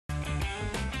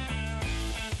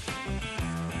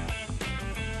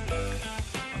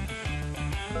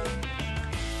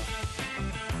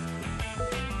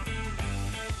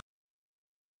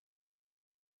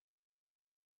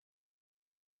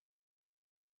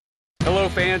Hello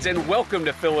fans and welcome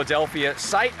to Philadelphia,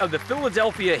 site of the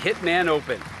Philadelphia Hitman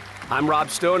Open. I'm Rob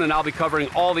Stone and I'll be covering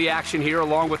all the action here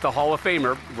along with the Hall of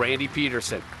Famer, Randy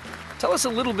Peterson. Tell us a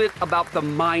little bit about the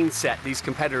mindset these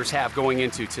competitors have going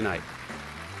into tonight.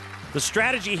 The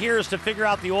strategy here is to figure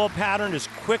out the oil pattern as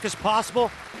quick as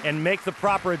possible and make the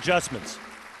proper adjustments.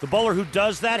 The bowler who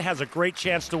does that has a great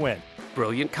chance to win.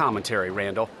 Brilliant commentary,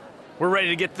 Randall. We're ready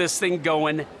to get this thing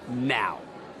going now.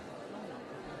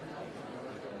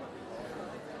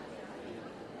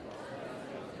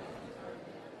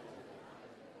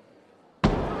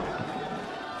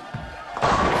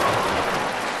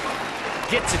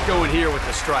 Gets it going here with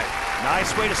the strike.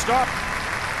 Nice way to start.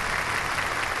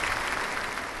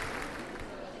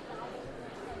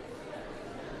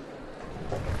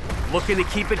 Looking to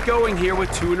keep it going here with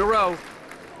 2 in a row.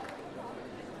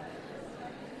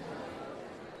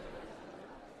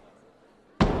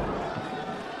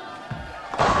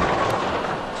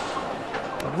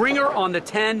 Ringer on the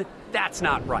 10, that's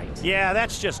not right. Yeah,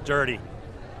 that's just dirty.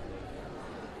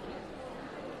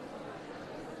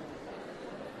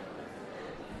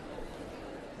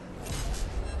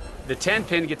 The 10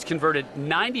 pin gets converted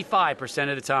 95%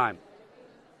 of the time.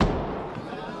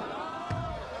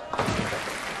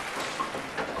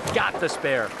 Got the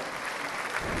spare.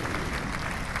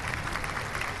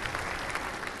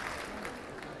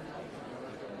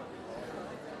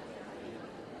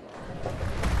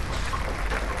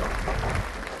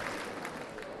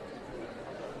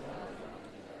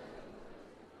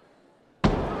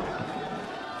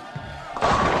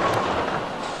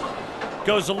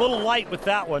 Goes a little light with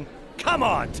that one. Come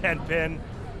on, 10 pin.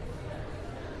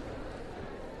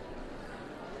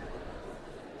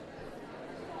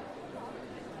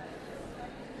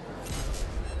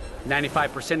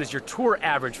 .95% is your tour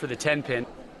average for the 10 pin.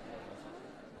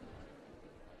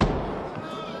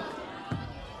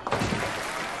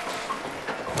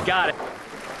 Got it.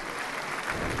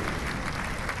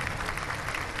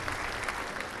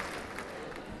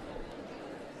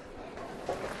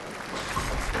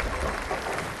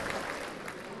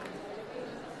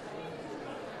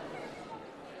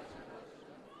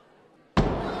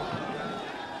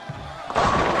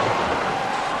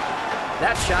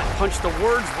 That shot punched the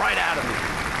words right out of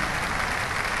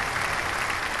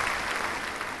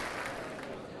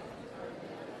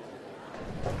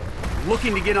me.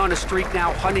 Looking to get on a streak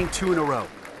now, hunting 2 in a row.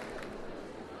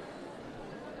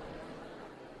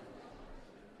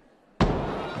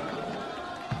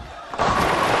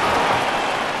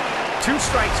 Two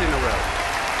strikes in a row.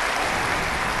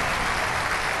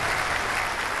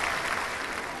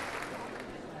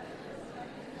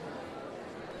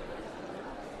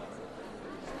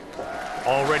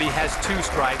 Already has 2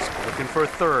 strikes, looking for a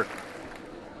third.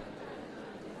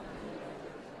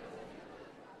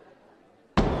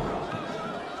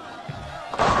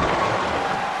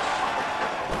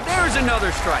 There's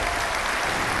another strike.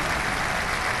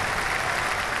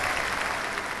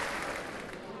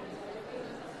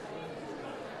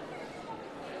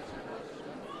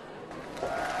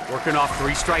 Working off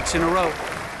 3 strikes in a row.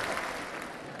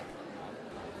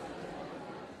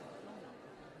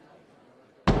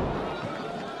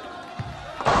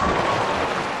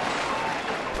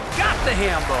 The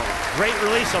ham bone. Great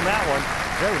release on that one.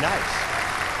 Very nice.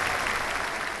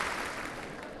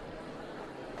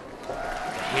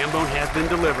 The ham bone has been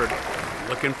delivered.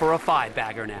 Looking for a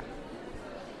 5-bagger now.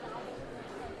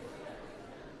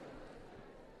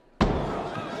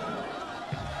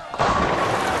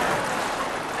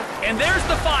 And there's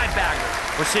the 5-bagger.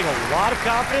 We're seeing a lot of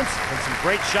confidence and some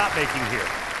great shot making here.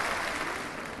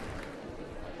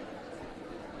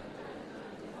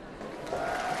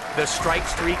 The strike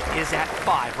streak is at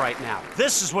 5 right now.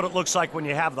 This is what it looks like when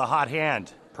you have the hot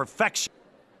hand. Perfection.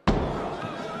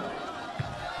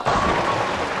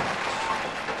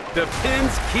 The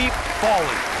pins keep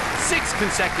falling. 6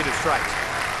 consecutive strikes.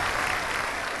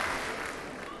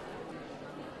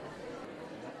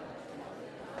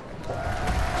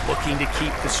 Looking to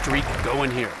keep the streak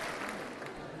going here.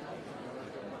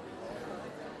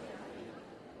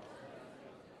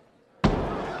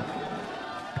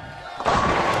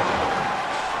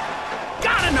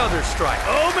 Another strike.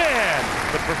 Oh man,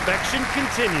 the perfection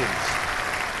continues.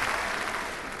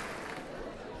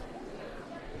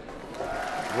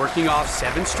 Working off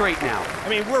 7 straight now. I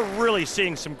mean, we're really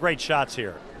seeing some great shots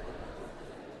here.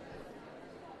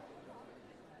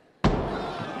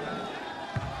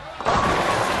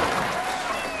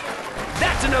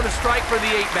 That's another strike for the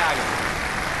 8-bagger.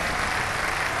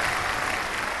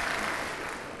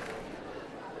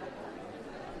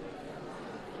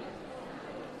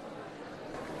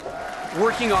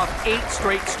 Working off 8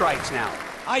 straight strikes now.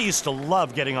 I used to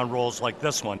love getting on rolls like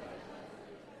this one.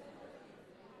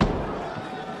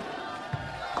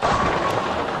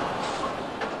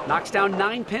 Knocks down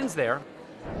 9 pins there.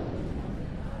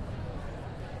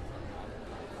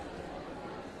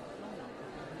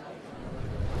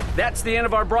 That's the end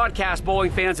of our broadcast,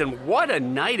 bowling fans, and what a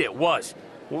night it was.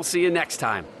 We'll see you next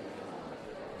time.